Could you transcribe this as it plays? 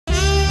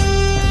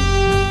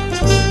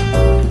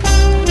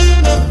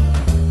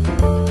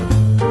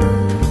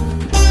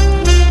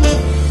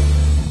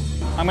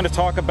I'm going to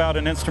talk about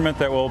an instrument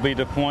that we'll be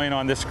deploying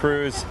on this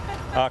cruise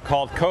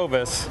called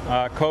COVIS.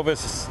 COVIS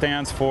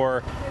stands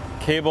for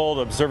Cabled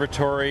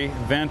Observatory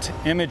Vent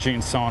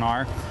Imaging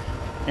Sonar.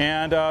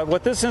 And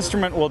what this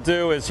instrument will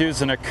do is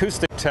use an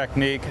acoustic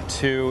technique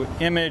to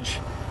image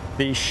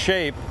the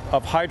shape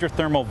of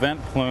hydrothermal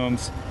vent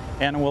plumes,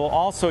 and we'll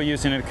also,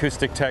 using an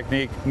acoustic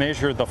technique,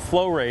 measure the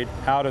flow rate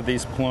out of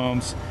these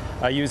plumes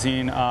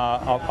using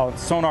a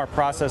sonar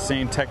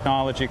processing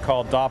technology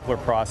called Doppler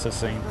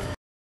processing.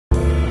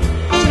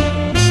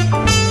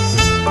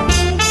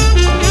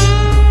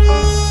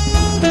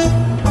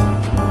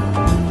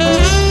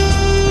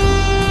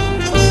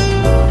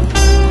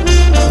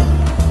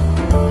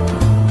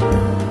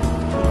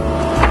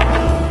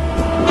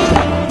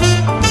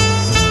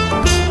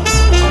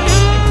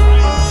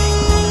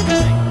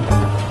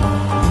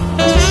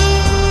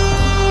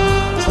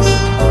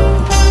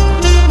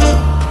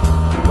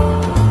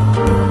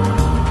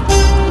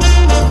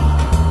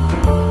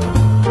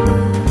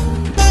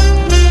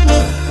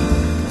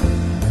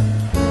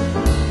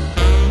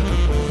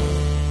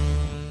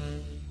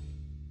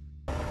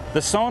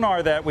 The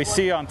sonar that we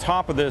see on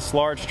top of this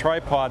large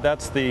tripod,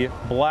 that's the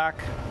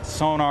black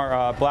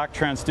sonar, black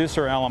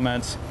transducer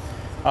elements,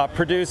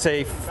 produce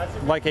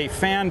like a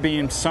fan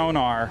beam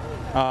sonar.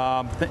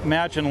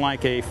 Imagine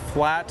like a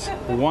flat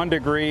 1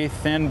 degree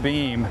thin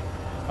beam,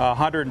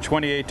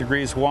 128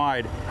 degrees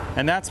wide,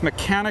 and that's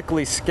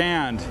mechanically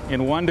scanned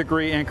in 1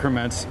 degree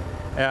increments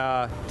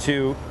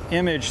to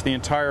image the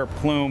entire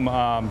plume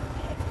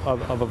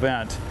of a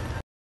vent.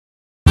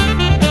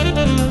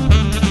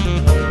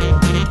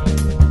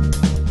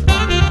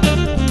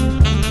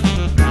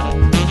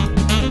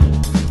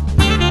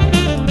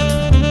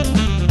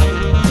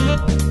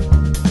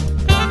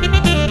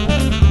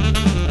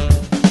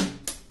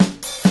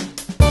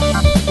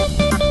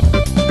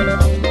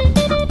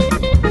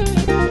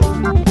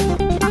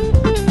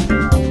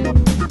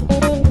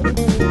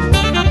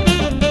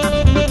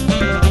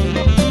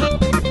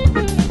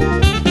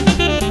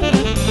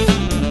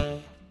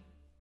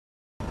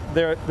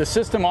 The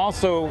system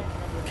also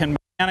can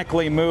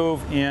mechanically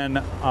move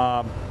in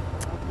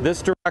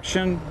this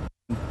direction,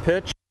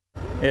 pitch.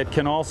 It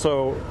can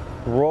also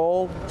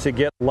roll to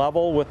get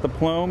level with the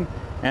plume,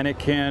 and it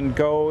can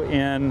go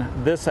in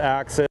this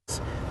axis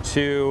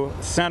to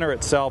center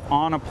itself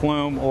on a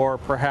plume, or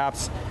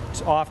perhaps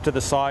off to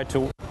the side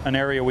to an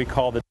area we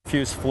call the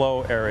diffuse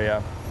flow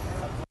area.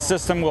 The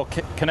system will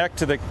connect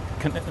to the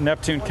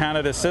Neptune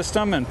Canada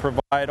system and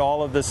provide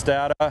all of this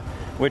data,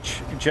 which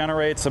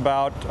generates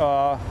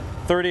about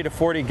 30 to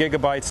 40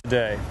 gigabytes a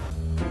day.